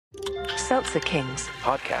Seltzer Kings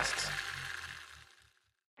podcasts.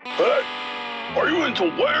 Hey, are you into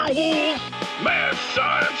werewolves, mad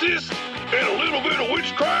scientists, and a little bit of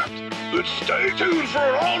witchcraft? Then stay tuned for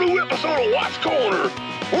an all-new episode of Watts Corner.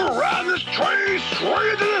 We're riding this train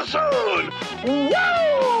straight to the sun.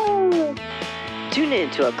 Woo! Tune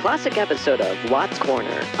in to a classic episode of Watts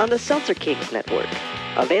Corner on the Seltzer Kings Network.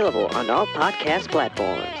 Available on all podcast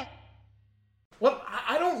platforms. Well,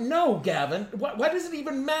 I don't know, Gavin. Why does it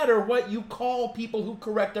even matter what you call people who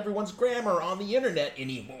correct everyone's grammar on the internet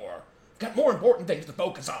anymore? Got more important things to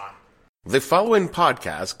focus on. The following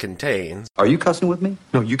podcast contains... Are you cussing with me?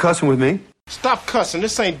 No, you cussing with me? Stop cussing.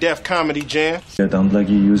 This ain't Def Comedy Jam. I don't like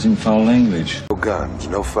you using foul language. No guns,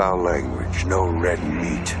 no foul language, no red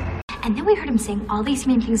meat. And then we heard him saying all these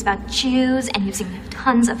mean things about Jews and using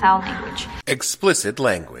tons of foul language. Explicit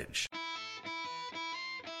language.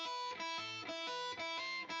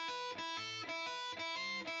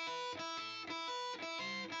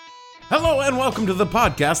 Hello and welcome to the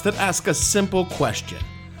podcast that asks a simple question.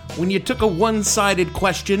 When you took a one-sided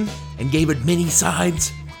question and gave it many sides,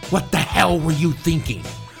 what the hell were you thinking?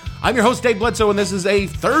 I'm your host, Dave Bledsoe, and this is a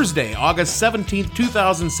Thursday, August 17th,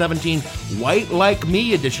 2017, White Like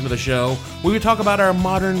Me edition of the show, where we talk about our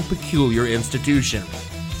modern, peculiar institution.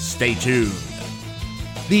 Stay tuned.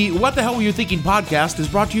 The What the Hell Were You Thinking podcast is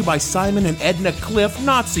brought to you by Simon and Edna Cliff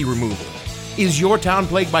Nazi Removal. Is your town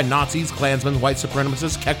plagued by Nazis, Klansmen, white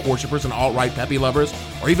supremacists, Keck worshippers, and alt-right Peppy lovers,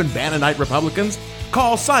 or even Bannonite Republicans?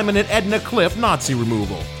 Call Simon and Edna Cliff Nazi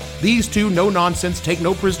Removal. These two no-nonsense,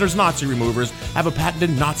 take-no-prisoners Nazi removers have a patented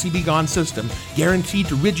Nazi-begone system guaranteed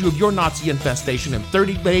to rid you of your Nazi infestation in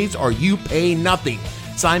 30 days or you pay nothing.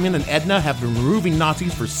 Simon and Edna have been removing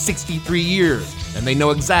Nazis for 63 years, and they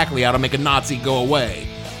know exactly how to make a Nazi go away.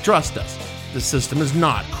 Trust us, the system is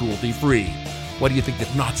not cruelty-free. What do you think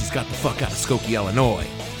that Nazis got the fuck out of Skokie, Illinois?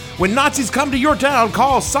 When Nazis come to your town,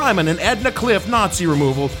 call Simon and Edna Cliff Nazi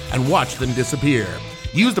Removal and watch them disappear.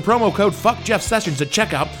 Use the promo code FuckJeffSessions at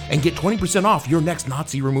checkout and get 20% off your next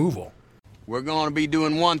Nazi removal. We're going to be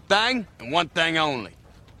doing one thing and one thing only.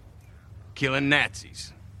 Killing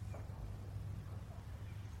Nazis.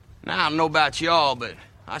 Now, I don't know about y'all, but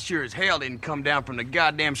I sure as hell didn't come down from the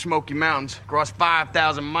goddamn Smoky Mountains, cross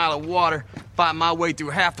 5,000 miles of water, fight my way through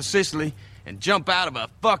half of Sicily, and jump out of a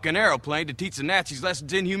fucking aeroplane to teach the Nazis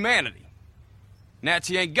lessons in humanity.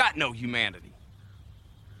 Nazi ain't got no humanity.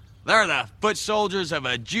 They're the foot soldiers of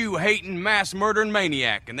a Jew-hating, mass-murdering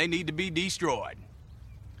maniac, and they need to be destroyed.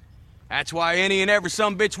 That's why any and every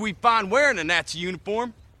sumbitch we find wearing a Nazi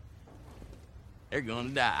uniform, they're gonna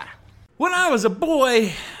die. When I was a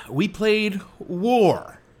boy, we played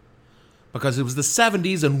war. Because it was the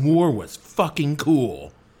 70s and war was fucking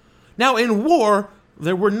cool. Now, in war,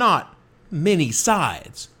 there were not many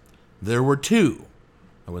sides. There were two.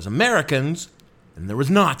 There was Americans, and there was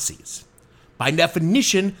Nazis. By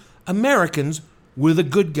definition, Americans were the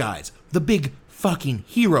good guys, the big fucking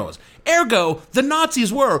heroes. Ergo, the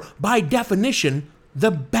Nazis were, by definition,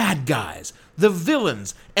 the bad guys, the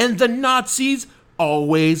villains, and the Nazis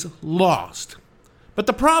always lost. But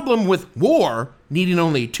the problem with war, needing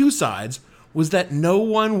only two sides, was that no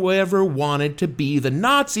one ever wanted to be the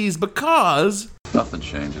Nazis because... Nothing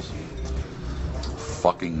changes.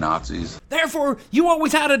 Fucking Nazis. Therefore, you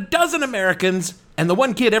always had a dozen Americans, and the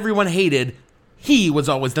one kid everyone hated, he was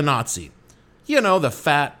always the Nazi. You know, the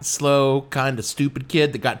fat, slow, kind of stupid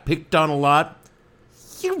kid that got picked on a lot.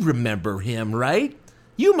 You remember him, right?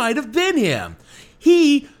 You might have been him.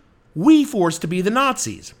 We forced to be the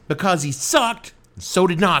Nazis because he sucked, and so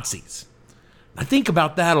did Nazis. I think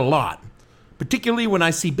about that a lot, particularly when I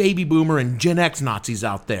see baby boomer and Gen X Nazis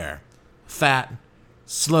out there. Fat,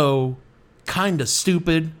 slow, kind of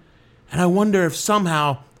stupid, and I wonder if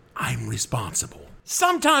somehow I'm responsible.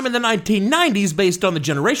 Sometime in the 1990s, based on the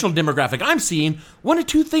generational demographic I'm seeing, one of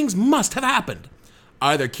two things must have happened.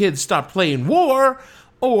 Either kids stopped playing war,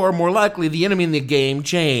 or more likely the enemy in the game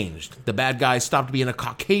changed. The bad guy stopped being a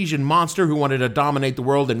Caucasian monster who wanted to dominate the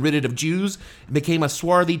world and rid it of Jews, and became a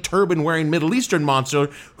swarthy, turban-wearing Middle Eastern monster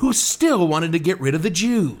who still wanted to get rid of the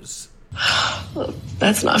Jews.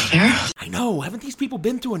 That's not fair. I know, haven't these people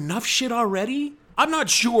been through enough shit already? I'm not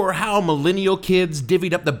sure how millennial kids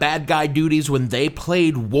divvied up the bad guy duties when they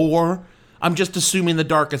played war. I'm just assuming the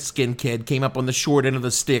darkest skinned kid came up on the short end of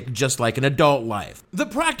the stick just like in adult life. The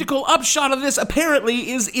practical upshot of this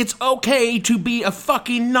apparently is it's okay to be a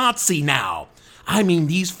fucking Nazi now. I mean,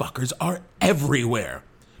 these fuckers are everywhere.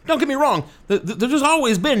 Don't get me wrong, there's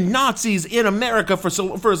always been Nazis in America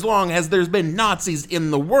for as long as there's been Nazis in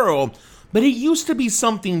the world, but it used to be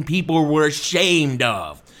something people were ashamed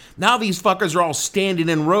of. Now these fuckers are all standing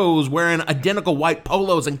in rows wearing identical white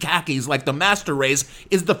polos and khakis like the master race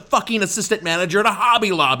is the fucking assistant manager at a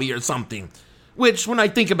Hobby Lobby or something. Which, when I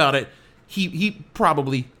think about it, he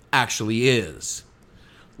probably actually is.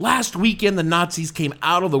 Last weekend, the Nazis came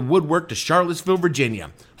out of the woodwork to Charlottesville,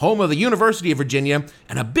 Virginia, home of the University of Virginia,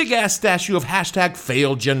 and a big-ass statue of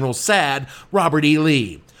 #failed General Sad, Robert E.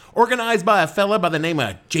 Lee. Organized by a fella by the name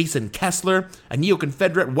of Jason Kessler, a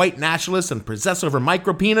neo-Confederate white nationalist and possessor of a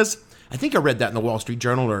micropenis. I think I read that in the Wall Street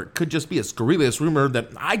Journal, or it could just be a scurrilous rumor that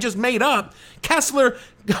I just made up.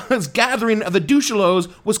 Kessler's gathering of the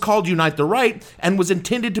douchelos was called Unite the Right and was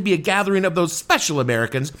intended to be a gathering of those special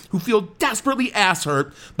Americans who feel desperately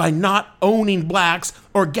ass-hurt by not owning blacks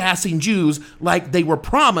or gassing Jews like they were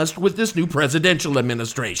promised with this new presidential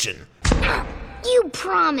administration. You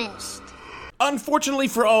promised. Unfortunately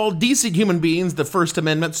for all decent human beings, the First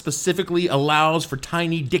Amendment specifically allows for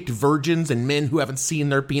tiny-dicked virgins and men who haven't seen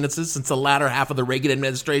their penises since the latter half of the Reagan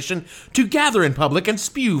administration to gather in public and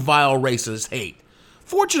spew vile racist hate.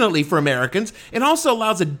 Fortunately for Americans, it also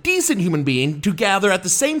allows a decent human being to gather at the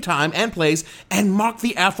same time and place and mock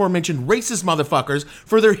the aforementioned racist motherfuckers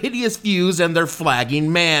for their hideous views and their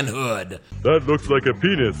flagging manhood. That looks like a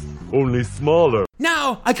penis, only smaller.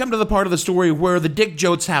 Now, I come to the part of the story where the dick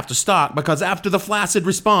jokes have to stop, because after the flaccid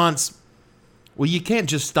response, well, you can't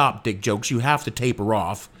just stop dick jokes, you have to taper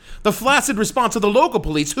off. The flaccid response of the local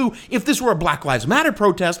police, who, if this were a Black Lives Matter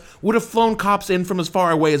protest, would have flown cops in from as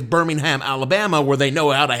far away as Birmingham, Alabama, where they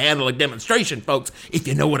know how to handle a demonstration, folks, if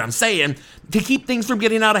you know what I'm saying, to keep things from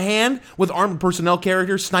getting out of hand, with armed personnel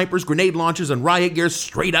carriers, snipers, grenade launchers, and riot gear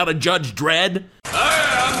straight out of Judge Dredd.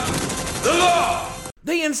 I am the law!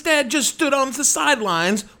 They instead just stood on the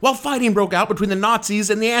sidelines while fighting broke out between the Nazis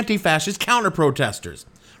and the anti-fascist counter-protesters.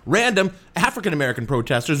 Random African-American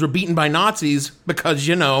protesters were beaten by Nazis because,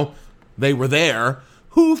 you know, they were there,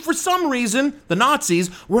 who, for some reason, the Nazis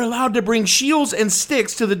were allowed to bring shields and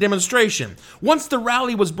sticks to the demonstration. Once the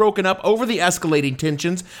rally was broken up over the escalating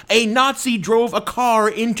tensions, a Nazi drove a car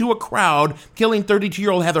into a crowd, killing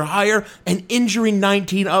 32-year-old Heather Heyer and injuring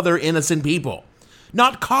 19 other innocent people.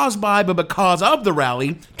 Not caused by, but because of the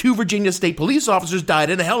rally, 2 Virginia State police officers died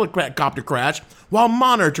in a helicopter crash while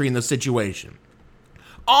monitoring the situation.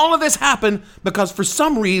 All of this happened because for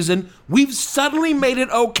some reason, we've suddenly made it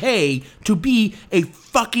okay to be a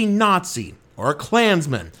fucking Nazi, or a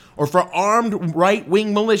Klansman, or for armed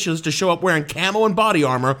right-wing militias to show up wearing camo and body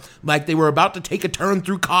armor like they were about to take a turn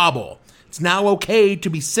through Kabul. It's now okay to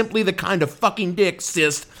be simply the kind of fucking dick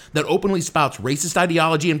cyst that openly spouts racist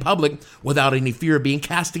ideology in public without any fear of being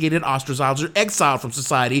castigated, ostracized, or exiled from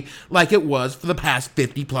society like it was for the past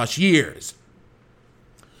 50 plus years.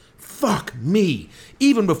 Fuck me.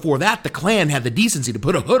 Even before that, the Klan had the decency to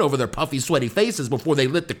put a hood over their puffy, sweaty faces before they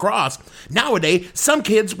lit the cross. Nowadays, some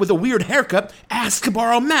kids with a weird haircut ask to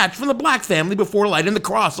borrow a match from the black family before lighting the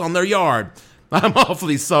cross on their yard. I'm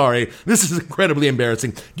awfully sorry. This is incredibly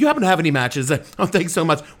embarrassing. Do you happen to have any matches? Oh, thanks so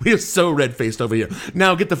much. We are so red-faced over here.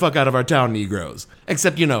 Now get the fuck out of our town, Negroes.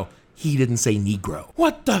 Except, you know, he didn't say Negro.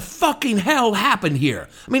 What the fucking hell happened here?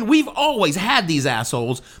 I mean, we've always had these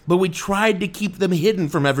assholes, but we tried to keep them hidden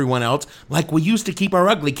from everyone else like we used to keep our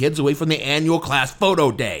ugly kids away from the annual class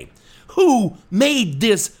photo day. Who made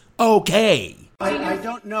this okay? I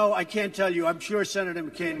don't know. I can't tell you. I'm sure Senator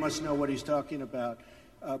McCain must know what he's talking about.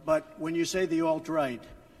 But when you say the alt-right,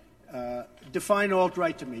 define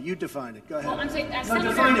alt-right to me. You define it. Go ahead. Well, I'm saying,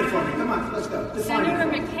 define it for me. Come on, let's go.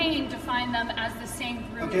 Senator McCain defined them as the same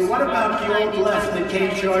group. Okay, what about the alt-left that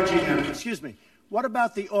came charging him? Excuse me. What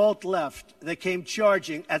about the alt-left that came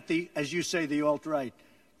charging at the, as you say, the alt-right?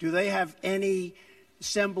 Do they have any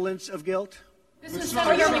semblance of guilt? This is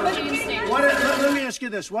Senator McCain's statement. Let me ask you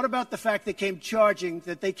this. What about the fact that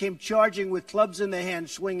they came charging with clubs in their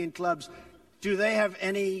hands, swinging clubs? Do they have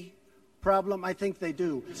any problem? I think they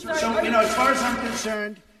do. So, you know, as far as I'm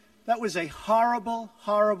concerned, that was a horrible,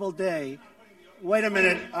 horrible day. Wait a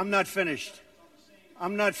minute. I'm not finished.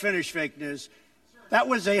 Fake news. That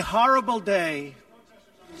was a horrible day.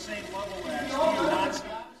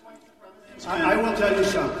 I will tell you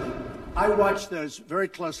something. I watched those very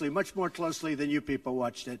closely, much more closely than you people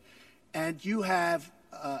watched it. And you have...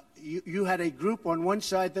 You had a group on one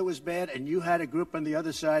side that was bad, and you had a group on the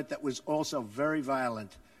other side that was also very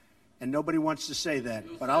violent. And nobody wants to say that,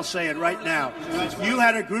 but I'll say it right now. You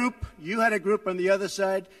had a group on the other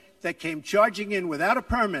side that came charging in without a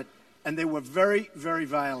permit, and they were very, very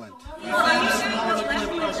violent.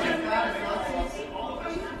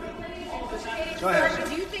 Go ahead.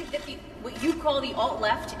 Do you think that what you call the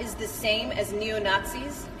alt-left is the same as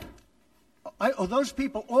neo-Nazis? Those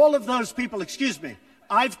people, all of those people, excuse me,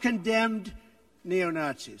 I've condemned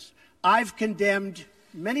neo-Nazis. I've condemned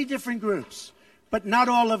many different groups, but not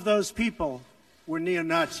all of those people were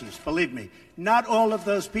neo-Nazis, believe me. Not all of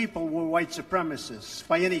those people were white supremacists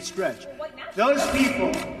by any stretch. Those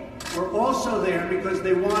people were also there because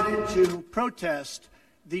they wanted to protest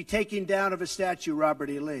the taking down of a statue, Robert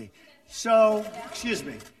E. Lee. So, excuse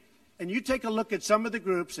me, and you take a look at some of the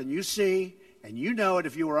groups and you see, and you know it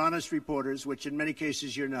if you were honest reporters, which in many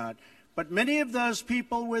cases you're not, but many of those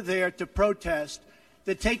people were there to protest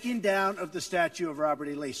the taking down of the statue of Robert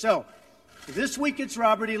E. Lee. So, this week it's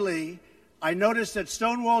Robert E. Lee. I noticed that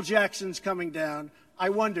Stonewall Jackson's coming down. I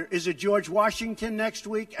wonder, is it George Washington next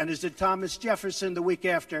week? And is it Thomas Jefferson the week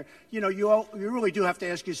after? You know, you really do have to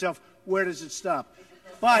ask yourself, where does it stop?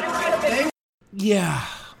 But yeah,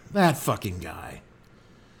 that fucking guy.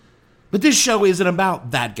 But this show isn't about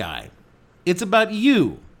that guy. It's about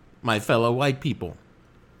you, my fellow white people.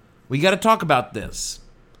 We got to talk about this.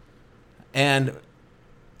 And,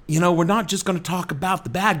 you know, we're not just going to talk about the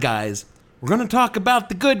bad guys. We're going to talk about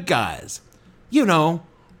the good guys. You know,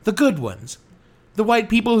 the good ones. The white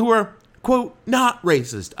people who are, quote, not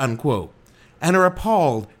racist, unquote, and are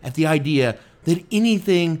appalled at the idea that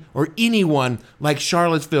anything or anyone like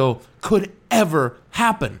Charlottesville could ever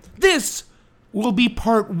happen. This will be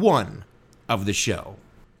part 1 of the show.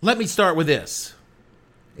 Let me start with this.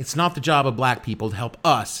 It's not the job of black people to help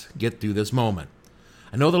us get through this moment.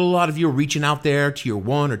 I know that a lot of you are reaching out there to your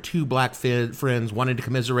 1 or 2 black friends, wanting to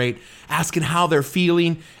commiserate, asking how they're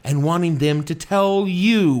feeling, and wanting them to tell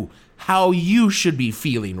you how you should be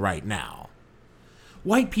feeling right now.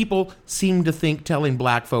 White people seem to think telling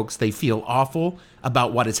black folks they feel awful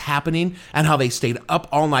about what is happening and how they stayed up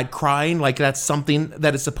all night crying like that's something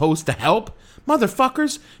that is supposed to help.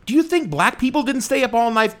 Motherfuckers, do you think black people didn't stay up all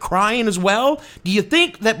night crying as well? Do you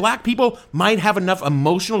think that black people might have enough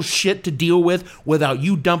emotional shit to deal with without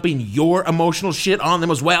you dumping your emotional shit on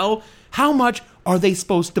them as well? How much are they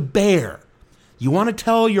supposed to bear? You want to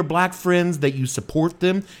tell your black friends that you support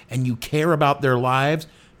them and you care about their lives?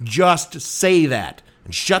 Just say that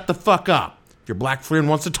and shut the fuck up. If your black friend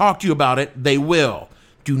wants to talk to you about it, they will.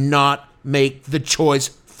 Do not make the choice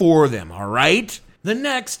for them, all right? The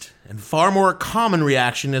next and far more common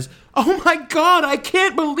reaction is, oh my God, I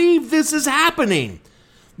can't believe this is happening.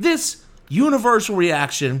 This universal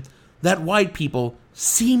reaction that white people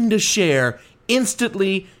seem to share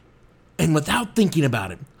instantly and without thinking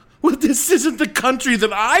about it. Well, this isn't the country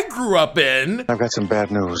that I grew up in. I've got some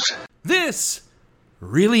bad news. This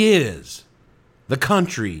really is the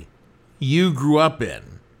country you grew up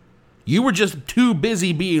in. You were just too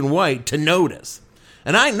busy being white to notice.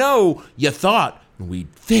 And I know you thought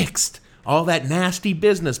we'd fixed all that nasty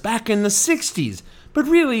business back in the 60s, but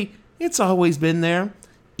really, it's always been there,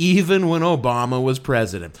 even when Obama was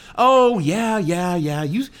president. Oh, yeah.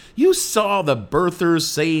 You saw the birthers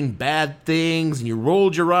saying bad things, and you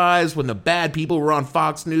rolled your eyes when the bad people were on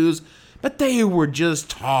Fox News, but they were just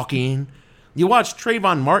talking. You watched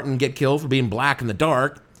Trayvon Martin get killed for being black in the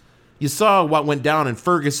dark. You saw what went down in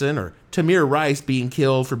Ferguson, or Tamir Rice being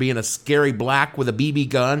killed for being a scary black with a BB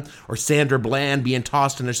gun, or Sandra Bland being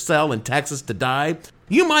tossed in a cell in Texas to die.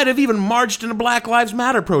 You might have even marched in a Black Lives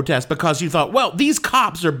Matter protest because you thought, well, these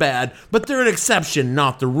cops are bad, but they're an exception,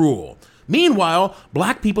 not the rule. Meanwhile,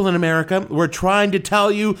 black people in America were trying to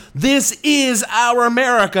tell you, this is our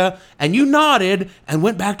America, and you nodded and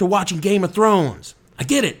went back to watching Game of Thrones. I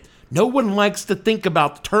get it. No one likes to think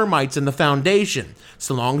about the termites in the foundation.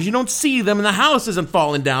 So long as you don't see them and the house isn't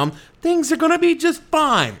falling down, things are going to be just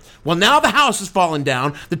fine. Well, now the house is falling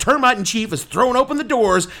down, the termite in chief has thrown open the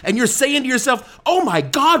doors, and you're saying to yourself, oh my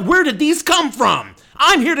God, where did these come from?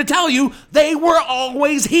 I'm here to tell you they were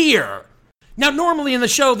always here. Now, normally in the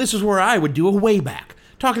show, this is where I would do a way back,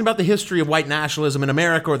 talking about the history of white nationalism in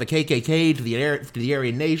America, or the KKK to the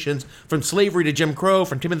Aryan nations, from slavery to Jim Crow,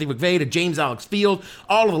 from Timothy McVeigh to James Alex Field,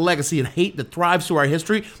 all of the legacy and hate that thrives through our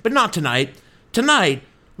history, but not tonight. Tonight,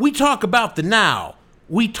 we talk about the now.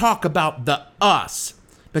 We talk about the us.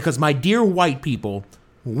 Because, my dear white people,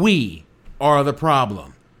 we are the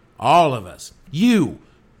problem. All of us. You,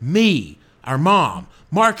 me, our mom,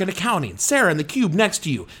 Mark in accounting, Sarah in the cube next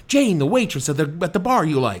to you, Jane, the waitress at the bar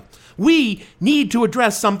you like. We need to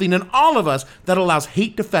address something in all of us that allows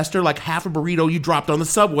hate to fester like half a burrito you dropped on the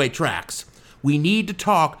subway tracks. We need to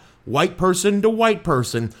talk white person to white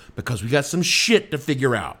person because we got some shit to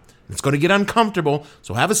figure out. It's going to get uncomfortable,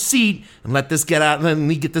 so have a seat and let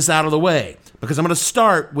me get this out of the way. Because I'm going to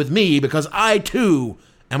start with me, because I too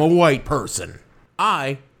am a white person.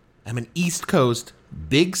 I am an East Coast,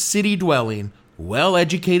 big city dwelling,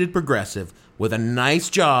 well-educated progressive with a nice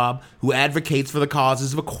job who advocates for the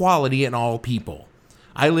causes of equality in all people.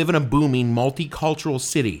 I live in a booming multicultural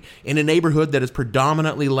city in a neighborhood that is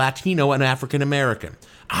predominantly Latino and African American.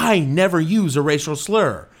 I never use a racial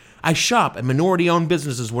slur. I shop at minority-owned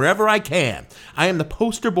businesses wherever I can. I am the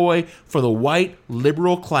poster boy for the white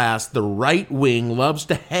liberal class the right wing loves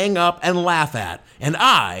to hang up and laugh at, and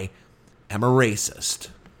I am a racist.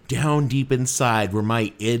 Down deep inside where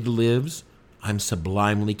my id lives, I'm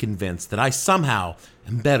sublimely convinced that I somehow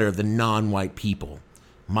am better than non-white people.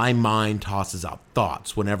 My mind tosses out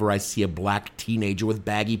thoughts whenever I see a black teenager with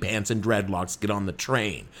baggy pants and dreadlocks get on the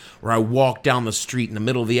train, or I walk down the street in the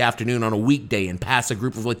middle of the afternoon on a weekday and pass a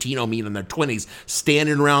group of Latino men in their 20s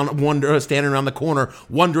standing around the corner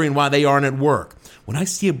wondering why they aren't at work. When I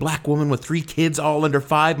see a black woman with 3 kids all under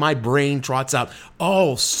 5, my brain trots out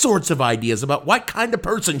all sorts of ideas about what kind of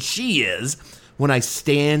person she is. When I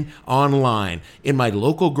stand online in my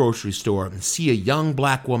local grocery store and see a young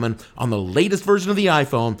black woman on the latest version of the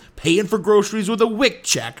iPhone paying for groceries with a WIC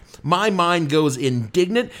check, my mind goes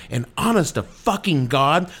indignant, and honest to fucking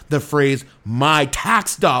God, the phrase, my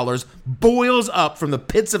tax dollars, boils up from the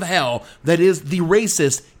pits of hell that is the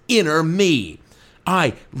racist inner me.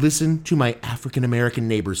 I listen to my African-American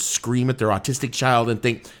neighbors scream at their autistic child and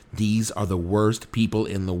think, these are the worst people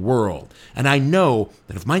in the world. And I know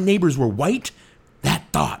that if my neighbors were white, that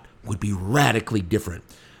thought would be radically different.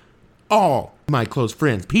 All my close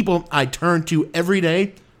friends, people I turn to every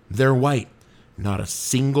day, they're white. Not a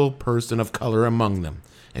single person of color among them.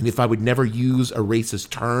 And if I would never use a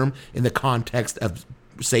racist term in the context of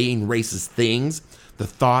saying racist things, the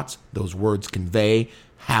thoughts those words convey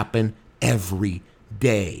happen every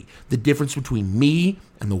day. The difference between me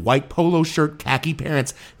and the white polo shirt, khaki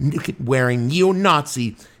pants wearing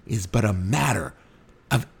neo-Nazi is but a matter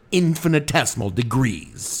of infinitesimal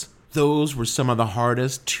degrees. Those were some of the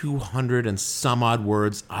hardest 200 and some odd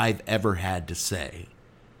words I've ever had to say.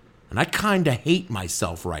 And I kinda hate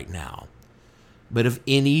myself right now. But if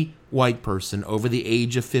any white person over the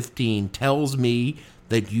age of 15 tells me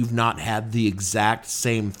that you've not had the exact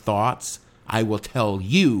same thoughts, I will tell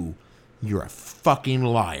you you're a fucking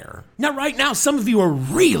liar. Now, right now, some of you are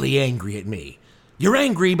really angry at me. You're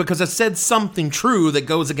angry because I said something true that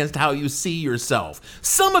goes against how you see yourself.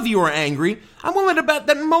 Some of you are angry. I'm willing to bet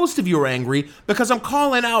that most of you are angry because I'm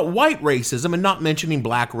calling out white racism and not mentioning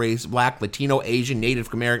black race, black, Latino, Asian,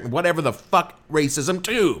 Native American, whatever the fuck racism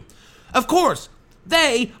too. Of course,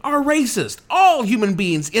 they are racist. All human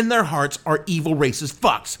beings in their hearts are evil racist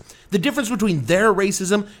fucks. The difference between their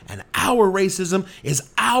racism and our racism is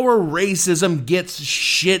our racism gets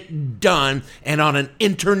shit done and on an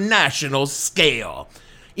international scale.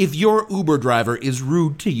 If your Uber driver is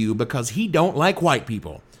rude to you because he don't like white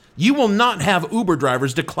people, you will not have Uber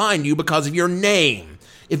drivers decline you because of your name.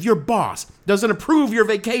 If your boss doesn't approve your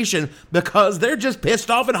vacation because they're just pissed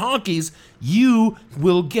off at honkies, you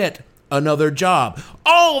will get another job.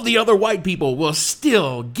 All the other white people will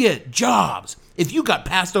still get jobs. If you got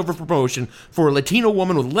passed over for promotion for a Latino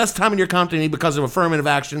woman with less time in your company because of affirmative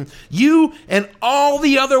action, you and all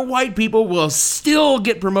the other white people will still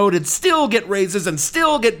get promoted, still get raises, and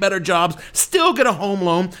still get better jobs, still get a home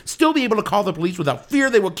loan, still be able to call the police without fear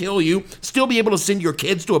they will kill you, still be able to send your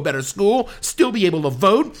kids to a better school, still be able to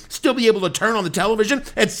vote, still be able to turn on the television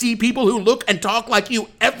and see people who look and talk like you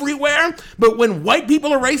everywhere. But when white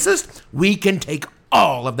people are racist, we can take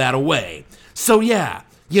all of that away. So yeah,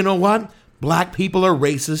 you know what? Black people are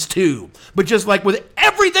racist too. But just like with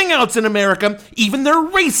everything else in America, even their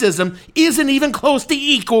racism isn't even close to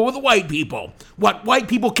equal with white people. What white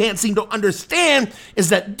people can't seem to understand is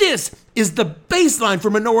that this is the baseline for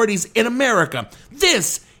minorities in America.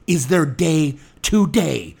 This is their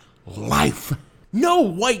day-to-day life. No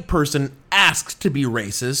white person asks to be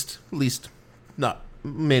racist. At least, not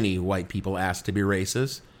many white people ask to be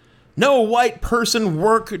racist. No white person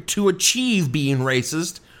worked to achieve being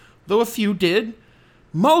racist, though a few did.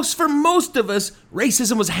 For most of us,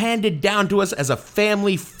 racism was handed down to us as a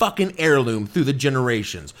family fucking heirloom through the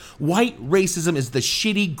generations. White racism is the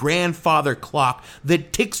shitty grandfather clock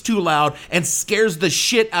that ticks too loud and scares the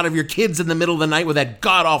shit out of your kids in the middle of the night with that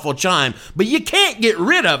god-awful chime. But you can't get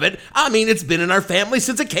rid of it. I mean, it's been in our family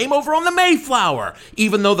since it came over on the Mayflower,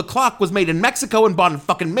 even though the clock was made in Mexico and bought in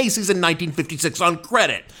fucking Macy's in 1956 on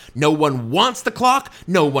credit. No one wants the clock,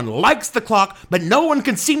 no one likes the clock, but no one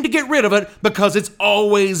can seem to get rid of it because it's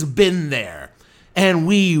always been there. And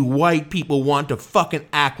we white people want to fucking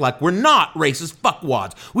act like we're not racist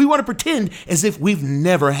fuckwads. We want to pretend as if we've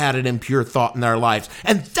never had an impure thought in our lives.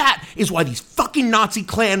 And that is why these fucking Nazi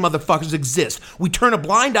Klan motherfuckers exist. We turn a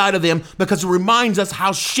blind eye to them because it reminds us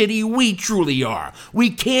how shitty we truly are. We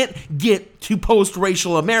can't get to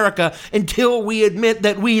post-racial America until we admit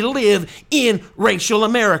that we live in racial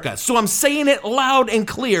America. So I'm saying it loud and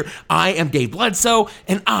clear. I am Dave Bledsoe,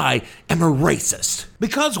 and I am a racist.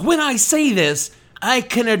 Because when I say this, I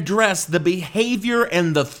can address the behavior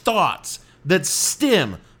and the thoughts that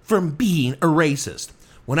stem from being a racist.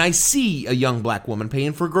 When I see a young black woman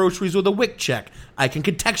paying for groceries with a WIC check, I can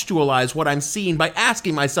contextualize what I'm seeing by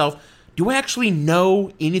asking myself, do I actually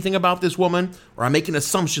know anything about this woman, or am I making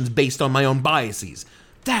assumptions based on my own biases?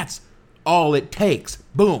 That's all it takes.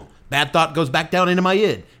 Boom. Bad thought goes back down into my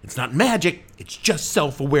id. It's not magic, it's just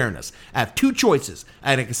self-awareness. I have two choices.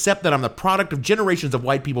 I can accept that I'm the product of generations of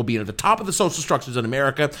white people being at the top of the social structures in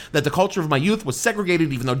America, that the culture of my youth was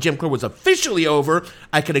segregated even though Jim Crow was officially over.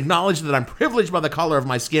 I can acknowledge that I'm privileged by the color of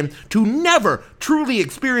my skin to never truly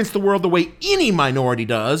experience the world the way any minority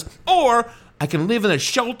does, or I can live in a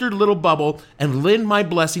sheltered little bubble and lend my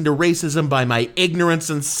blessing to racism by my ignorance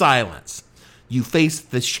and silence. You face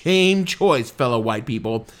the same choice, fellow white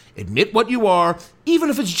people. Admit what you are, even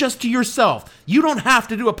if it's just to yourself. You don't have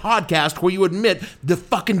to do a podcast where you admit the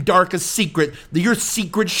fucking darkest secret, your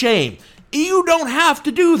secret shame. You don't have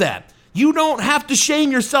to do that. You don't have to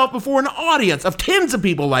shame yourself before an audience of tens of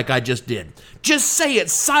people like I just did. Just say it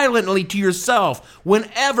silently to yourself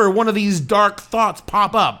whenever one of these dark thoughts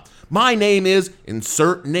pop up. My name is,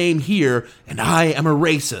 insert name here, and I am a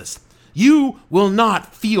racist. You will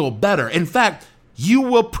not feel better. In fact, you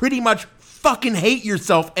will pretty much fucking hate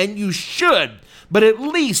yourself, and you should. But at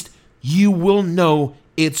least you will know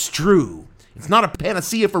it's true. It's not a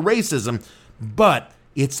panacea for racism, but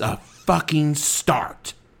it's a fucking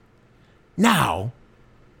start. Now,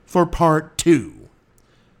 for part 2.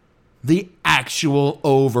 The actual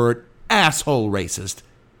overt asshole racist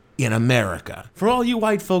in America. For all you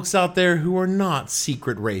white folks out there who are not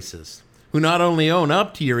secret racists, who not only own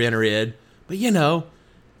up to your inner id, but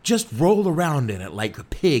just roll around in it like a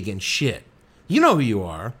pig in shit. You know who you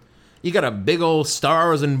are. You got a big old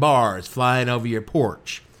stars and bars flying over your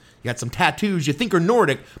porch. You got some tattoos you think are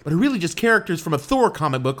Nordic, but are really just characters from a Thor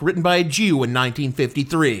comic book written by a Jew in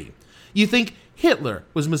 1953. You think Hitler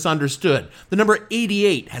was misunderstood. The number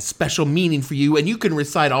 88 has special meaning for you, and you can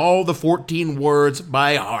recite all the 14 words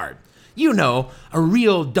by heart. You know, a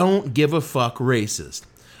real don't give a fuck racist.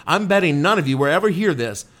 I'm betting none of you will ever hear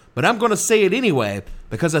this, but I'm going to say it anyway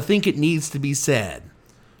because I think it needs to be said.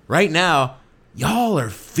 Right now, y'all are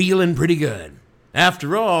feeling pretty good.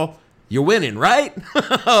 After all, you're winning, right?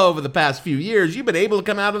 Over the past few years, you've been able to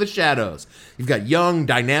come out of the shadows. You've got young,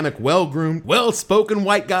 dynamic, well-groomed, well-spoken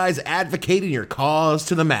white guys advocating your cause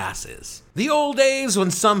to the masses. The old days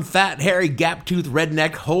when some fat, hairy, gap-toothed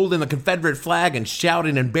redneck holding the Confederate flag and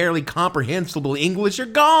shouting in barely comprehensible English are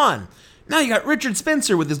gone. Now you got Richard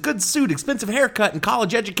Spencer with his good suit, expensive haircut, and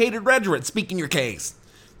college-educated rhetoric speaking your case.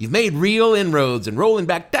 You've made real inroads in rolling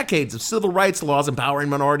back decades of civil rights laws empowering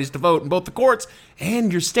minorities to vote in both the courts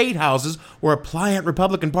and your state houses, where a pliant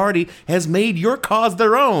Republican Party has made your cause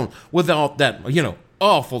their own without that,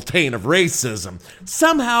 awful taint of racism.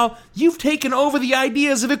 Somehow, you've taken over the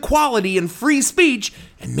ideas of equality and free speech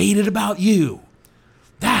and made it about you.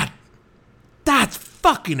 That's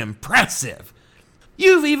fucking impressive.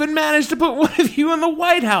 You've even managed to put one of you in the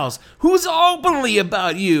White House who's openly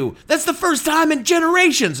about you. That's the first time in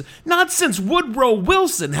generations. Not since Woodrow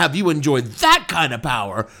Wilson have you enjoyed that kind of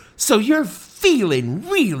power. So you're feeling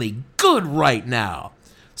really good right now.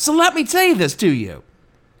 So let me say this to you.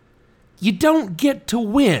 You don't get to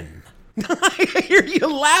win. I hear you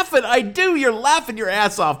laughing. I do. You're laughing your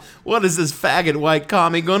ass off. What is this faggot white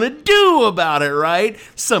commie gonna do about it, right?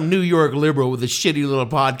 Some New York liberal with a shitty little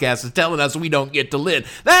podcast is telling us we don't get to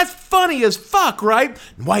live. That's funny as fuck, right?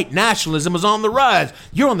 White nationalism is on the rise.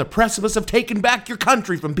 You're on the precipice of taking back your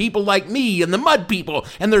country from people like me and the mud people,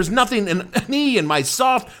 and there's nothing in me and my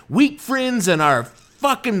soft, weak friends and our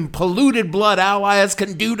fucking polluted blood allies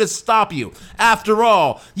can do to stop you. After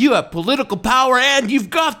all, you have political power and you've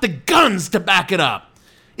got the guns to back it up.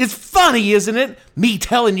 It's funny, isn't it? Me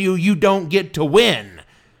telling you you don't get to win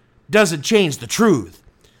doesn't change the truth.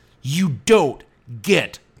 You don't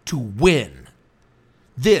get to win.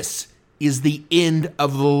 This is the end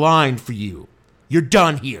of the line for you. You're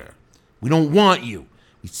done here. We don't want you.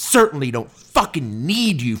 We certainly don't fucking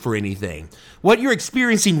need you for anything. What you're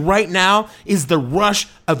experiencing right now is the rush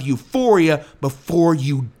of euphoria before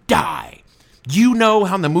you die. You know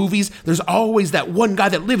how in the movies, there's always that one guy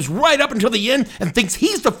that lives right up until the end and thinks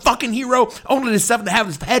he's the fucking hero, only to have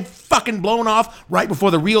his head fucking blown off right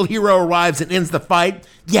before the real hero arrives and ends the fight?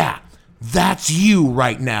 Yeah, that's you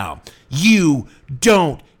right now. You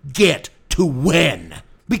don't get to win.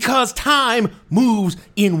 Because time moves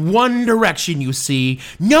in one direction, you see.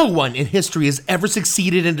 No one in history has ever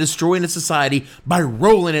succeeded in destroying a society by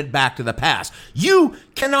rolling it back to the past. You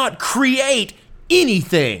cannot create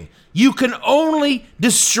anything. You can only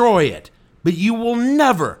destroy it. But you will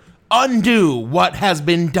never undo what has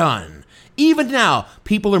been done. Even now,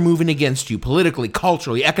 people are moving against you politically,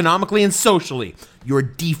 culturally, economically, and socially. You're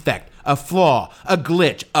a defect, a flaw, a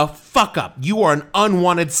glitch, a fuck up. You are an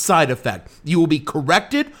unwanted side effect. You will be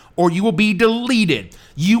corrected or you will be deleted.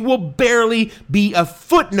 You will barely be a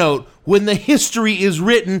footnote when the history is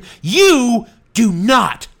written. You do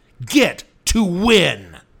not get to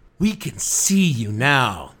win. We can see you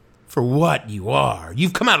now for what you are.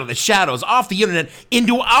 You've come out of the shadows, off the internet,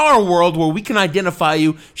 into our world where we can identify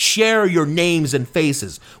you, share your names and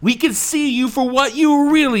faces. We can see you for what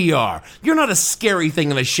you really are. You're not a scary thing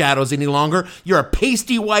in the shadows any longer. You're a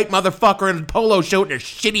pasty white motherfucker in a polo shirt and a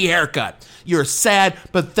shitty haircut. You're a sad,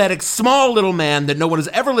 pathetic, small little man that no one has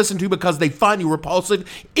ever listened to because they find you repulsive,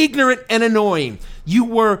 ignorant, and annoying. You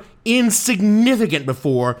were insignificant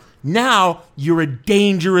before. Now you're a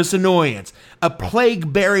dangerous annoyance, a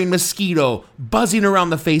plague-bearing mosquito buzzing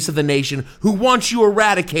around the face of the nation who wants you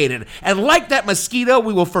eradicated. And like that mosquito,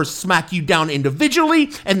 we will first smack you down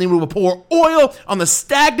individually, and then we will pour oil on the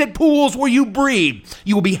stagnant pools where you breathe.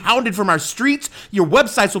 You will be hounded from our streets, your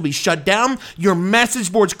websites will be shut down, your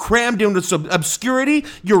message boards crammed into obscurity,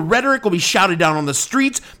 your rhetoric will be shouted down on the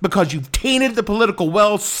streets because you've tainted the political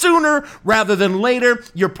well. Sooner rather than later,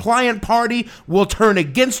 your pliant party will turn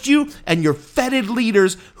against you and your fetid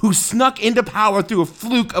leaders who snuck into power through a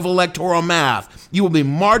fluke of electoral math. You will be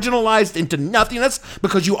marginalized into nothingness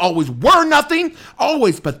because you always were nothing,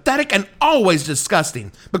 always pathetic, and always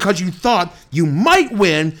disgusting. Because you thought you might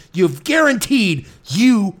win, you've guaranteed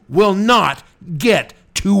you will not get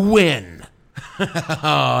to win.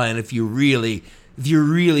 And if you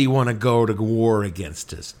really want to go to war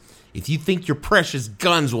against us, if you think your precious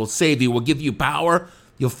guns will save you, will give you power,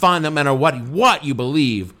 you'll find that no matter what you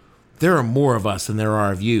believe, there are more of us than there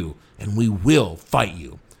are of you, and we will fight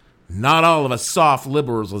you. Not all of us soft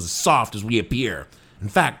liberals are as soft as we appear. In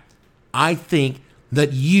fact, I think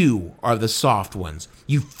that you are the soft ones.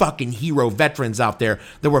 You fucking hero veterans out there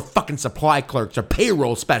that were fucking supply clerks or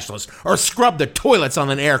payroll specialists or scrubbed the toilets on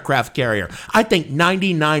an aircraft carrier. I think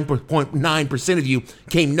 99.9% of you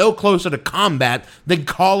came no closer to combat than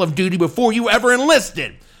Call of Duty before you ever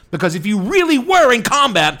enlisted. Because if you really were in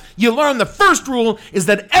combat, you learn the first rule is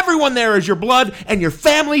that everyone there is your blood and your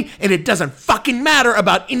family, and it doesn't fucking matter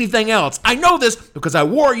about anything else. I know this because I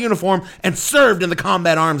wore a uniform and served in the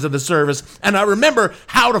combat arms of the service, and I remember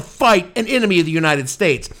how to fight an enemy of the United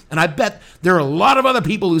States. And I bet there are a lot of other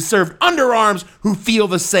people who served under arms who feel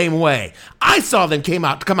the same way. I saw them come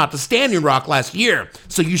out to Standing Rock last year,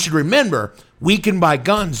 so you should remember, we can buy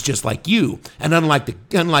guns just like you, and unlike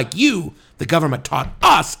you, the government taught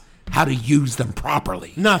us how to use them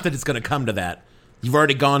properly. Not that it's going to come to that. You've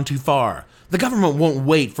already gone too far. The government won't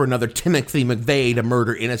wait for another Timothy McVeigh to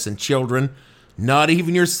murder innocent children. Not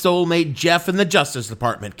even your soulmate Jeff in the Justice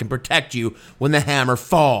Department can protect you when the hammer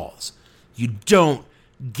falls. You don't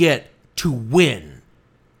get to win.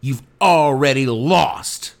 You've already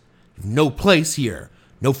lost. You've no place here,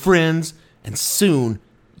 no friends, and soon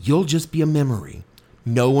you'll just be a memory.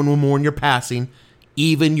 No one will mourn your passing.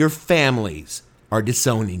 Even your families are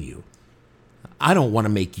disowning you. I don't want to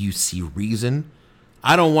make you see reason.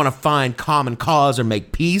 I don't want to find common cause or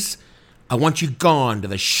make peace. I want you gone to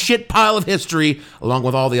the shit pile of history along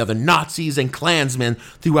with all the other Nazis and Klansmen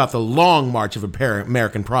throughout the long march of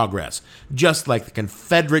American progress, just like the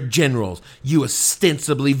Confederate generals you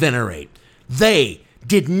ostensibly venerate. They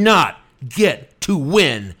did not get to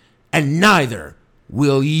win, and neither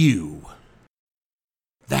will you.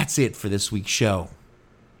 That's it for this week's show.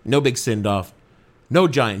 No big send-off, no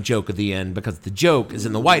giant joke at the end, because the joke is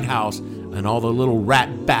in the White House and all the little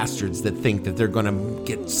rat bastards that think that they're going to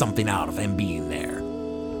get something out of him being there.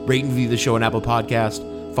 Rate and review the show on Apple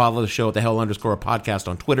Podcast. Follow the show at @the_hell_podcast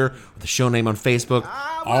on Twitter, or the show name on Facebook.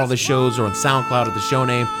 All the shows are on SoundCloud at the show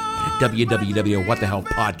name and at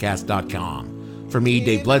www.whatthehellpodcast.com. For me,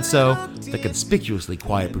 Dave Bledsoe, the conspicuously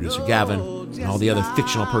quiet producer Gavin, and all the other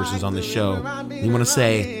fictional persons on the show, we want to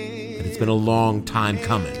say that it's been a long time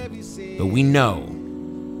coming, but we know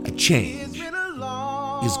a change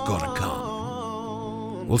is gonna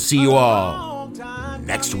come. We'll see you all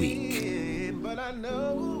next week. But I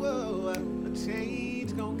know a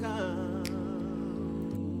change gonna come.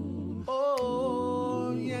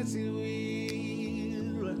 Oh, yes it will.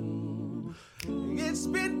 It's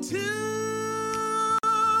been too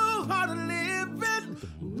hard to live it,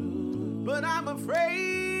 but I'm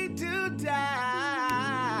afraid to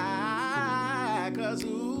die. 'cause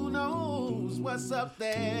who knows what's up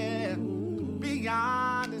there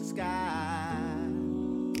beyond the sky.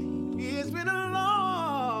 It's been a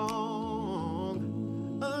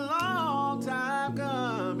long time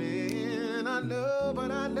coming. I know,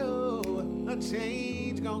 but I know a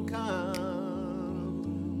change gonna come.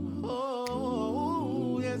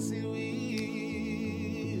 Oh, yes it will.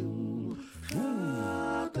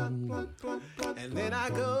 And then I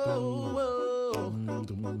go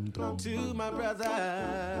to my brother,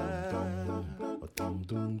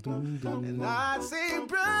 and I say,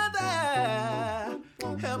 brother,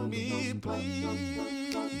 help me please.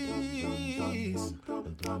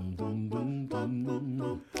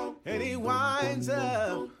 And he winds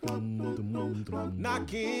up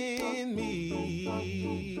knocking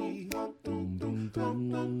me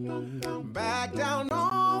back down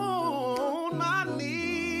on my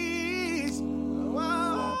knees.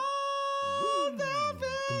 Whoa, there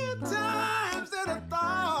been times that I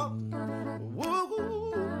thought,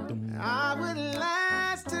 woo, I would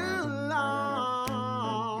last too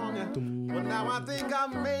long. But now I think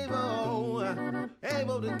I'm able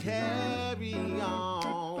to carry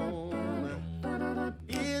on.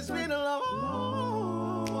 It's been a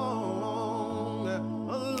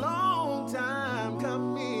long time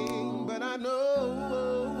coming, but I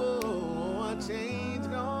know a change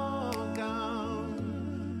gonna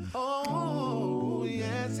come. Oh,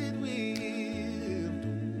 yes it will.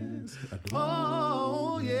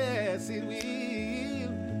 Oh, yes it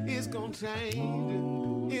will. It's gonna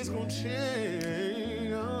change. It's gonna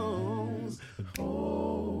change.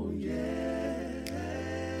 Oh, yes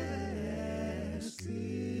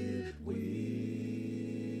it will.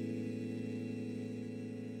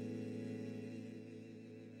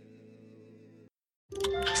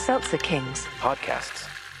 Seltzer Kings Podcasts.